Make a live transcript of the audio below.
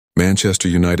Manchester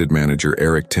United manager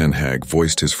Erik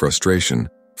voiced his frustration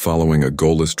following a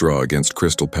goalless draw against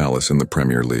Crystal Palace in the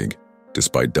Premier League.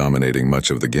 Despite dominating much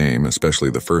of the game,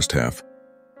 especially the first half,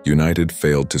 United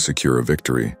failed to secure a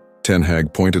victory. Ten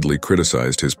Hag pointedly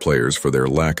criticized his players for their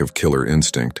lack of killer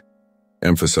instinct,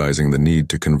 emphasizing the need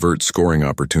to convert scoring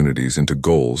opportunities into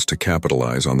goals to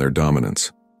capitalize on their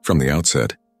dominance. From the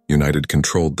outset, United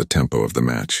controlled the tempo of the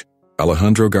match.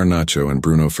 Alejandro Garnacho and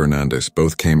Bruno Fernandes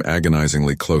both came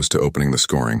agonizingly close to opening the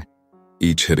scoring,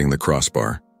 each hitting the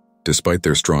crossbar. Despite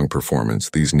their strong performance,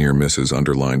 these near misses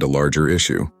underlined a larger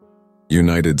issue: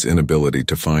 United's inability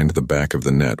to find the back of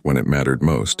the net when it mattered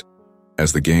most.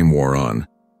 As the game wore on,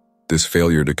 this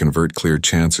failure to convert clear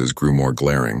chances grew more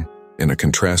glaring. In a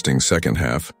contrasting second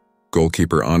half,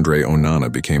 goalkeeper Andre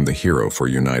Onana became the hero for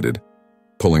United,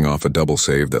 pulling off a double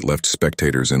save that left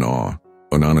spectators in awe.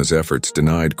 Onana's efforts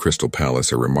denied Crystal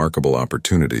Palace a remarkable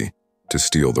opportunity to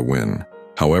steal the win.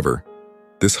 However,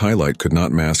 this highlight could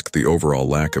not mask the overall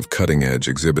lack of cutting edge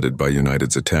exhibited by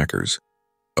United's attackers,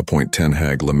 a point Ten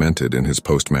Hag lamented in his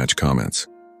post-match comments.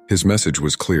 His message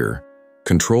was clear: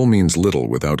 control means little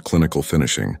without clinical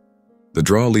finishing. The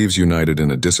draw leaves United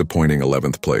in a disappointing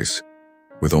 11th place,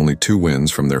 with only 2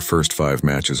 wins from their first 5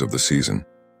 matches of the season.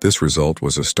 This result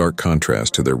was a stark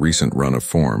contrast to their recent run of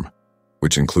form,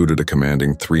 which included a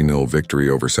commanding 3-0 victory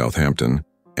over Southampton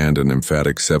and an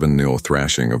emphatic 7-0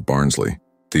 thrashing of Barnsley.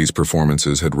 These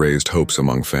performances had raised hopes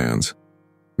among fans,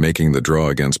 making the draw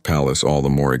against Palace all the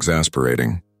more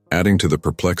exasperating. Adding to the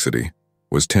perplexity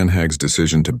was Ten Hag's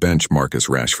decision to bench Marcus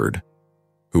Rashford,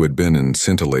 who had been in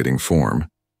scintillating form,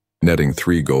 netting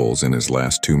 3 goals in his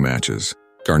last 2 matches.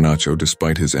 Garnacho,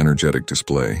 despite his energetic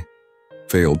display,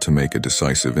 failed to make a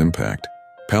decisive impact.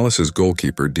 Palace's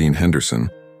goalkeeper, Dean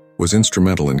Henderson, was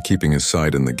instrumental in keeping his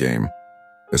side in the game,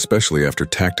 especially after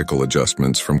tactical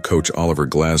adjustments from coach Oliver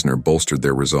Glasner bolstered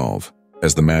their resolve.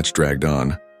 As the match dragged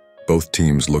on, both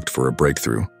teams looked for a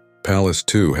breakthrough. Palace,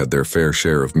 too, had their fair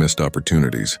share of missed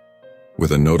opportunities,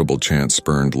 with a notable chance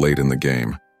spurned late in the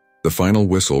game. The final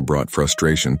whistle brought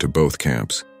frustration to both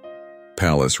camps.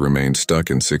 Palace remained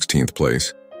stuck in 16th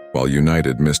place, while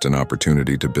United missed an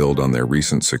opportunity to build on their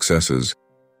recent successes.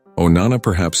 Onana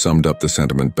perhaps summed up the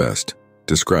sentiment best,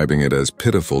 describing it as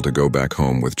pitiful to go back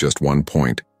home with just 1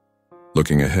 point.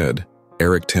 Looking ahead,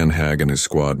 Erik Ten Hag and his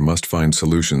squad must find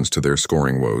solutions to their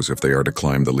scoring woes if they are to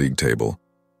climb the league table.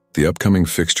 The upcoming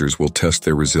fixtures will test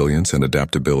their resilience and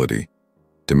adaptability,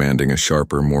 demanding a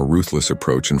sharper, more ruthless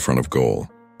approach in front of goal.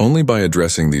 Only by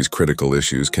addressing these critical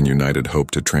issues can United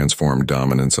hope to transform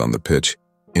dominance on the pitch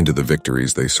into the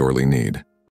victories they sorely need.